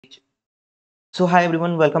So hi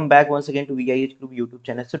everyone, welcome back once again to VIH Group YouTube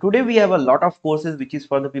channel. So today we have a lot of courses which is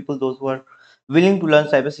for the people those who are willing to learn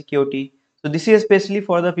cybersecurity. So this is especially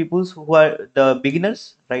for the people who are the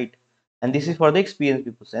beginners, right? And this is for the experienced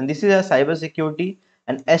people. And this is a cybersecurity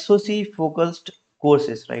and SOC focused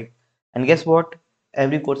courses, right? And guess what?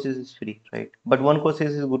 Every course is free, right? But one course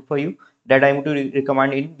is good for you that I'm going to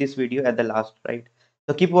recommend in this video at the last, right?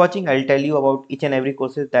 So keep watching. I'll tell you about each and every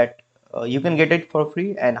courses that you can get it for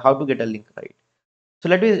free and how to get a link, right? So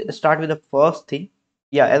let me start with the first thing.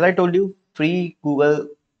 Yeah, as I told you, free Google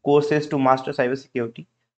courses to master cybersecurity.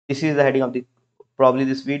 This is the heading of the probably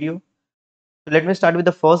this video. So let me start with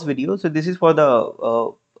the first video. So this is for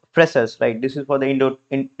the freshers, right? This is for the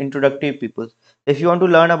introductory people. If you want to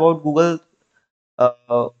learn about Google,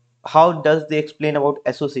 uh, how does they explain about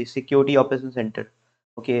SOC, Security Operations Center?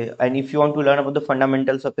 Okay, and if you want to learn about the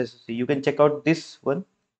fundamentals of SOC, you can check out this one.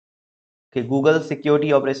 Okay, Google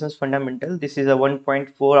Security Operations Fundamental. This is a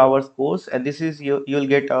 1.4 hours course, and this is you'll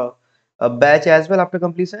get a batch as well after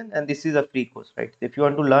completion, and this is a free course, right? If you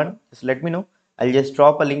want to learn, just let me know. I'll just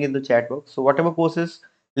drop a link in the chat box. So whatever courses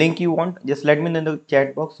link you want, just let me know in the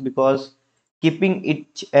chat box because keeping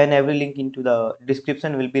each and every link into the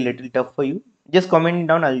description will be a little tough for you. Just comment it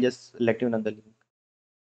down. I'll just let you know the link.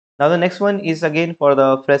 Now the next one is again for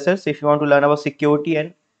the freshers. If you want to learn about security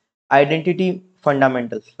and identity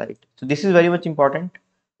fundamentals, right? So this is very much important.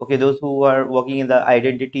 Okay, those who are working in the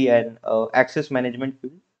identity and access management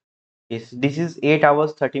field. Yes, this is 8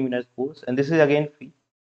 hours 30 minutes course, and this is again free.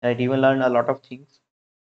 Right, you will learn a lot of things.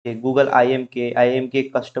 Okay, Google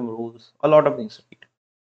IMK custom rules, a lot of things.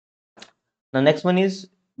 Right? The next one is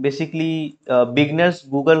basically beginners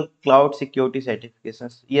Google Cloud Security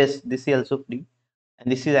certifications. Yes, this is also free,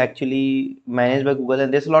 and this is actually managed by Google.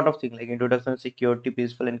 And there's a lot of things like introduction to security,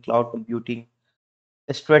 principle, and cloud computing,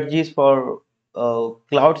 strategies for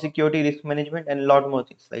cloud security, risk management, and a lot more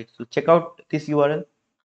things. Right. So check out this URL.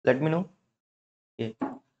 Let me know. Okay.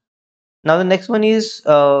 Now the next one is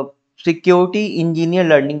security engineer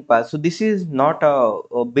learning path. So this is not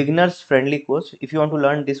a beginners friendly course. If you want to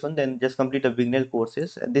learn this one, then just complete the beginner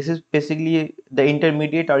courses. And this is basically the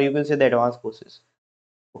intermediate, or you can say the advanced courses.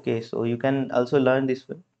 Okay, so you can also learn this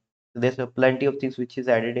one. There's a plenty of things which is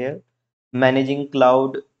added here. Managing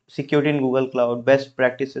cloud security in Google Cloud, best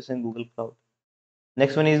practices in Google Cloud.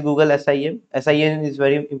 Next one is Google SIEM. SIEM is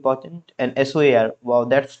very important, and SOAR. Wow,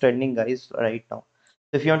 that's trending, guys, right now.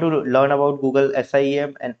 So if you want to learn about Google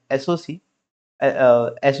SIEM and SOC,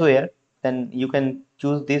 SOAR, then you can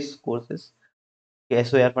choose these courses. Okay,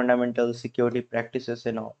 SOAR fundamentals, security practices,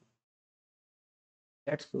 and all.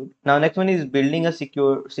 That's good. Now, next one is building a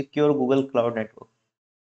secure Google Cloud network.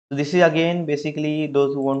 So this is again basically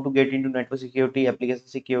those who want to get into network security, application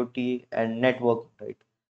security, and network, right?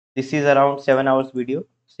 This is around 7 hours video,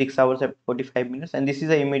 6 hours and 45 minutes, and this is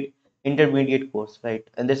a intermediate course, right?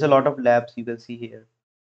 And there's a lot of labs you can see here,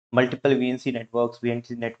 multiple VNC networks,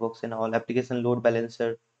 VNC networks, and all application load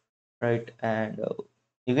balancer, right? And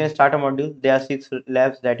you can start a module. There are 6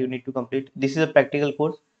 labs that you need to complete. This is a practical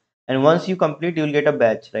course, and once you complete, you will get a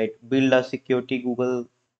badge, right? Build a security Google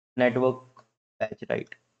network badge,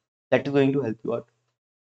 right? That is going to help you out.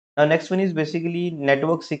 Now, next one is basically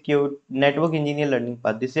network engineer learning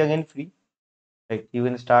path. This is again free, right? You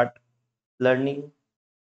can start learning,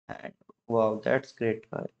 and wow, that's great.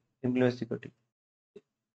 Implement security.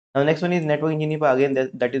 Now, next one is network engineer path. Again,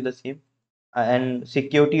 that is the same. And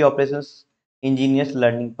security operations engineers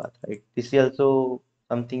learning path, right? This is also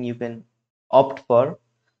something you can opt for.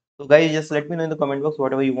 So, guys, just let me know in the comment box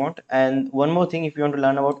whatever you want. And one more thing, if you want to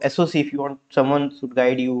learn about SOC, if you want someone should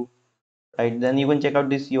guide you, right, then you can check out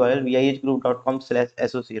this URL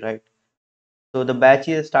vihgroup.com/SOC, right? So the batch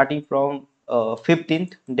is starting from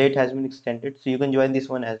 15th. Date has been extended, so you can join this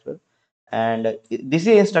one as well. And this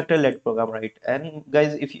is instructor-led program, right? And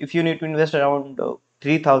guys, if you need to invest around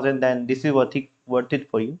 3,000, then this is worth it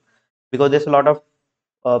for you because there's a lot of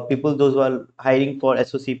people those who are hiring for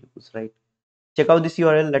SOC people, right? Check out this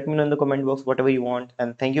URL. Let me know in the comment box whatever you want.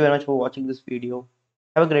 And thank you very much for watching this video.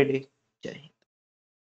 Have a great day. Jai Hind.